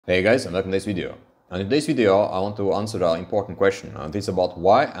Hey guys, and welcome to this video. And in this video, I want to answer an important question, and it's about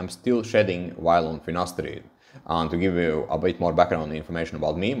why I'm still shedding while on Finasteride. And to give you a bit more background information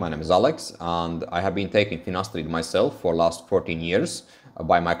about me, my name is Alex, and I have been taking Finasteride myself for the last 14 years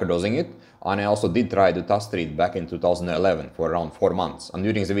by microdosing it. And I also did try Dihydrotestosterone back in 2011 for around 4 months. And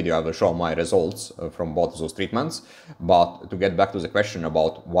during the video, I will show my results from both of those treatments. But to get back to the question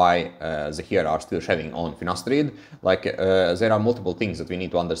about why the hair are still shedding on Finasteride, there are multiple things that we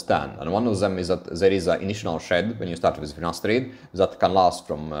need to understand. And one of them is that there is an initial shed when you start with Finasteride that can last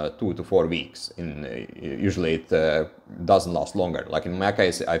from 2 to 4 weeks. Usually it doesn't last longer. Like in my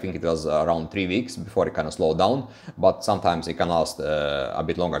case, I think it was around 3 weeks before it kind of slowed down, but sometimes it can last a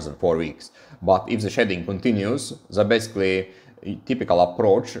bit longer than 4 weeks. But if the shedding continues, the basically typical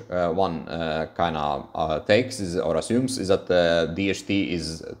approach one kind of takes or assumes is that DHT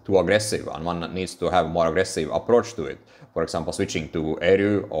is too aggressive and one needs to have a more aggressive approach to it. For example, switching to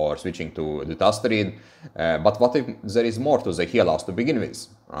Eru or switching to Dihydrotestosterone. But what if there is more to the hair loss to begin with?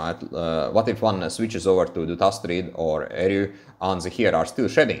 Right? What if one switches over to Dihydrotestosterone or Eru and the hair are still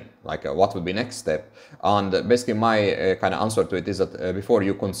shedding? What would be next step? And basically my kind of answer to it is that before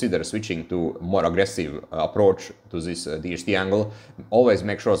you consider switching to more aggressive approach to this DHT angle, always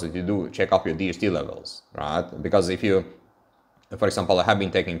make sure that you do check up your DHT levels, right? Because if you, for example, I have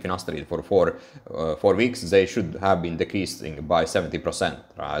been taking Finasteride for four weeks, they should have been decreasing by 70%,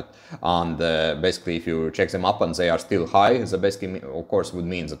 right? And basically if you check them up and they are still high, that basically of course would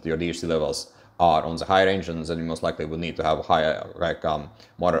mean that your DHT levels are on the high range, and then you most likely would need to have a higher,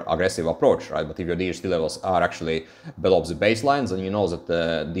 more aggressive approach, right? But if your DHT levels are actually below the baselines, then you know that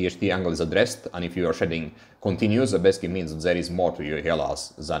the DHT angle is addressed, and if your shedding continues, that basically means that there is more to your hair loss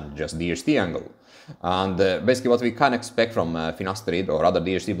than just DHT angle. And basically what we can expect from Finasteride or other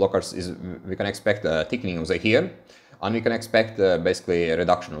DHT blockers is we can expect a thickening of the hair, and we can expect basically a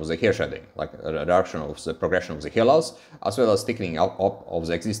reduction of the hair shedding, like a reduction of the progression of the hair loss, as well as thickening up of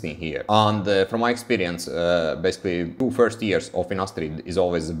the existing hair. And from my experience, basically 2 first years of Finasteride is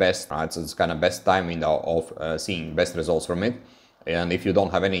always the best, right? So it's kind of best time window of seeing best results from it. And if you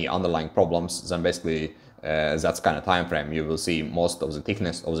don't have any underlying problems, then basically that's kind of time frame you will see most of the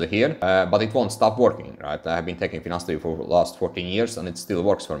thickness of the hair, but it won't stop working, right? I have been taking Finasteride for the last 14 years and it still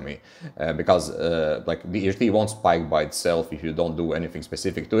works for me because like DHT won't spike by itself if you don't do anything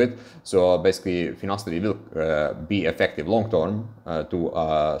specific to it. So basically Finasteride will be effective long term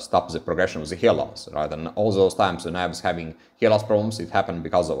to stop the progression of the hair loss, right? And all those times when I was having hair loss problems, it happened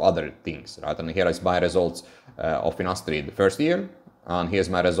because of other things, right? And here is my results of Finasteride the first year, and here's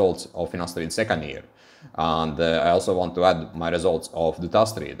my results of Finasteride second year. And I also want to add my results of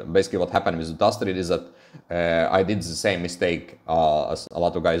Dihydrotestosterone. Basically what happened with Dihydrotestosterone is that I did the same mistake as a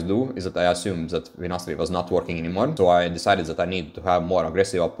lot of guys do, is that I assumed that Finasteride was not working anymore. So I decided that I need to have more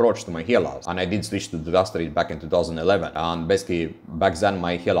aggressive approach to my hair loss. And I did switch to Dihydrotestosterone back in 2011. And basically back then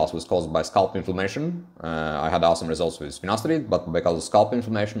my hair loss was caused by scalp inflammation. I had awesome results with Finasteride, but because of scalp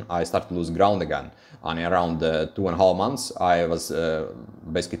inflammation, I started to lose ground again. And in around 2.5 months, I was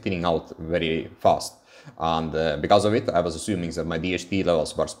basically thinning out very fast. And because of it, I was assuming that my DHT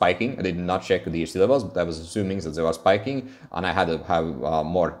levels were spiking. I did not check the DHT levels, but I was assuming that they were spiking, and I had to have a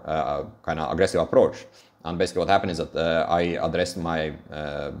more kind of aggressive approach. And basically what happened is that I addressed my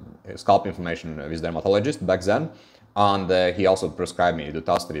scalp inflammation with dermatologist back then, and he also prescribed me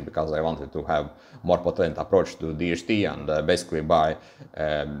Dihydrotestosterone because I wanted to have more potent approach to DHT. And basically by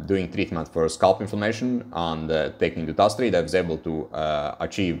doing treatment for scalp inflammation and taking Dihydrotestosterone, I was able to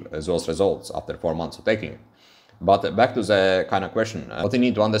achieve those results after 4 months of taking it. But back to the kind of question, what you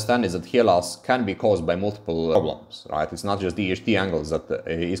need to understand is that hair loss can be caused by multiple problems, right? It's not just DHT angles that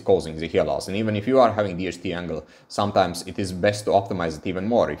is causing the hair loss. And even if you are having DHT angle, sometimes it is best to optimize it even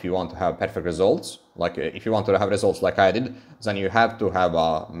more. If you want to have perfect results, like if you want to have results like I did, then you have to have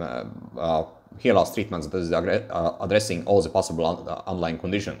a hair loss treatments that is addressing all the possible underlying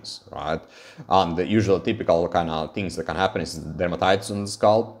conditions, right? And the usual typical kind of things that can happen is dermatitis on the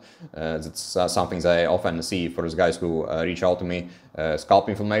scalp. That's something that I often see for those guys who reach out to me. Scalp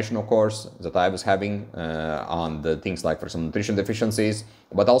inflammation, of course, that I was having, and things like, for some nutrition deficiencies,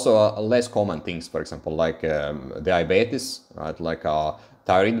 but also less common things, for example, like diabetes, right? Like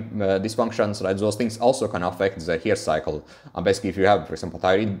thyroid dysfunctions, right? Those things also can affect the hair cycle. And basically, if you have, for example,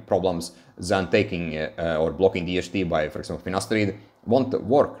 thyroid problems, then taking or blocking DHT by, for example, Finasteride won't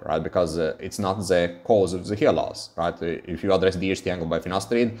work, right? Because it's not the cause of the hair loss, right? If you address DHT angle by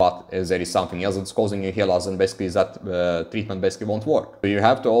Finasteride, but there is something else that's causing your hair loss, and basically that treatment basically won't work. So you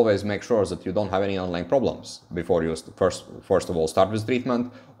have to always make sure that you don't have any underlying problems before you first of all start with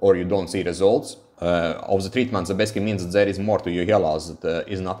treatment, or you don't see results. of the treatments, that basically means that there is more to your hair loss that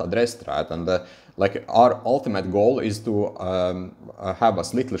is not addressed, right? And like our ultimate goal is to have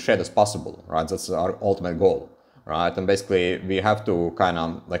as little shed as possible, right? That's our ultimate goal, right? And basically we have to kind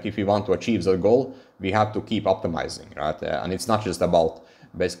of, like, if we want to achieve that goal, we have to keep optimizing, right? And it's not just about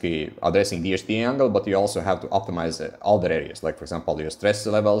basically addressing DHT angle, but you also have to optimize other areas, like for example your stress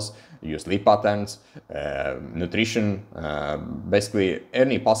levels, your sleep patterns, nutrition, basically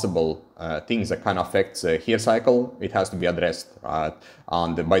any possible things that can affect the hair cycle, it has to be addressed, right?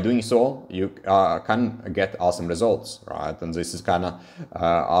 And by doing so, you can get awesome results, right? And this is kind of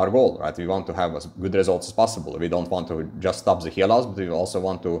our goal, right? We want to have as good results as possible. We don't want to just stop the hair loss, but we also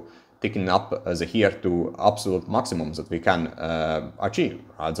want to thicken up the hair to absolute maximums that we can achieve,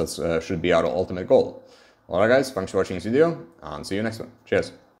 right? That should be our ultimate goal. Alright guys, thanks for watching this video and see you next one.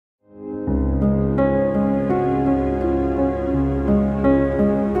 Cheers!